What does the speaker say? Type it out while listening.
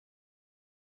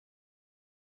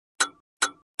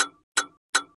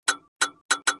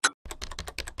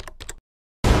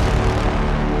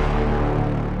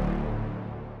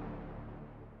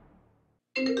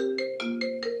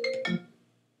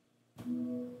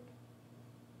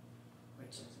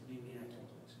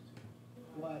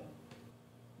What?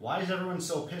 Why is everyone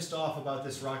so pissed off about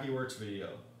this Rocky Wirtz video?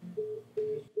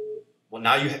 Well,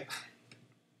 now you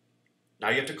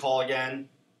have to call again.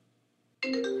 I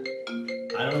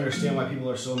don't understand why people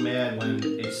are so mad when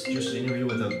it's just an interview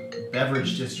with a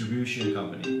beverage distribution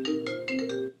company.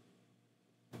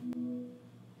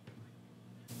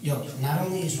 Yo, not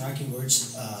only is Rocky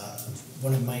Wirtz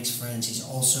one of Mike's friends, he's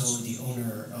also the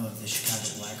owner of the Chicago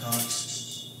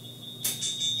Blackhawks.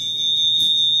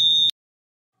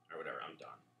 Or whatever, I'm done.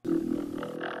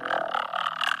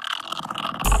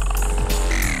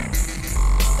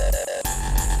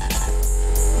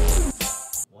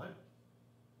 What?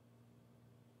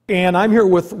 And I'm here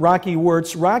with Rocky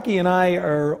Wirtz. Rocky and I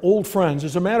are old friends.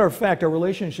 As a matter of fact, our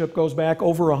relationship goes back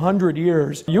over 100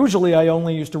 years. Usually I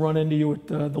only used to run into you at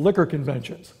the liquor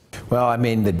conventions. Well, I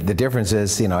mean, the difference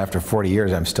is, you know, after 40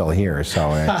 years, I'm still here, so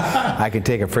I can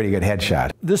take a pretty good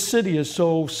headshot. This city is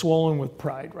so swollen with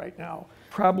pride right now.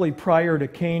 Probably prior to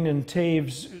Kane and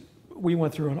Taves, we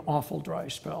went through an awful dry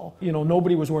spell. You know,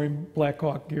 nobody was wearing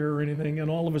Blackhawk gear or anything, and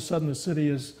all of a sudden the city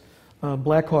is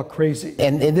Blackhawk crazy.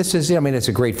 And this is, I mean, it's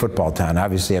a great football town.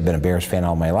 Obviously, I've been a Bears fan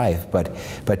all my life, but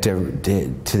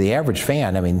to the average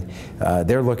fan, I mean,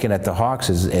 they're looking at the Hawks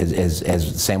as the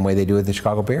same way they do with the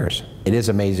Chicago Bears. It is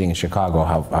amazing in Chicago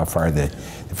how far the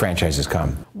franchise has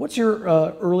come. What's your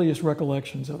earliest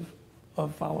recollections of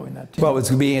following that team? Well, it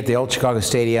was being at the old Chicago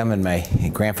Stadium, and my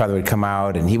grandfather would come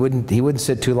out, and he wouldn't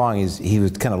sit too long. He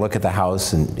would kind of look at the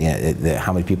house and, you know,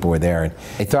 how many people were there. And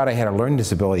I thought I had a learning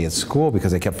disability at school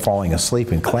because I kept falling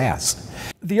asleep in class.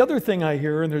 The other thing I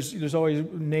hear, and there's always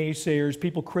naysayers,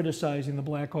 people criticizing the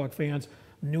Blackhawk fans,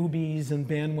 newbies and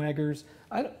bandwaggers.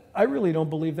 I really don't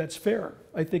believe that's fair.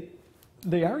 I think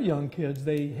they are young kids.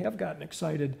 They have gotten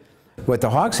excited. What the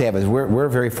Hawks have is we're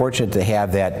very fortunate to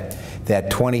have that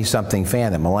 20-something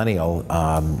fan, that millennial,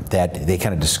 that they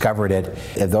kind of discovered it.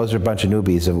 If those are a bunch of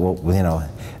newbies, you know,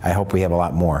 I hope we have a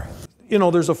lot more. You know,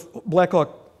 there's a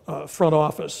Blackhawk front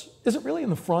office. Is it really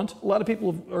in the front? A lot of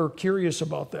people are curious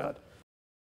about that.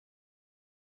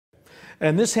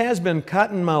 And this has been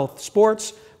Cottonmouth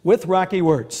Sports with Rocky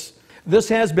Wirtz. This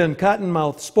has been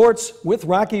Cottonmouth Sports with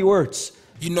Rocky Wirtz.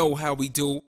 You know how we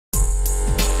do.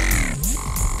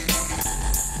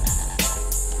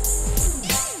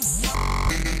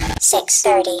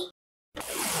 TheSixThirty.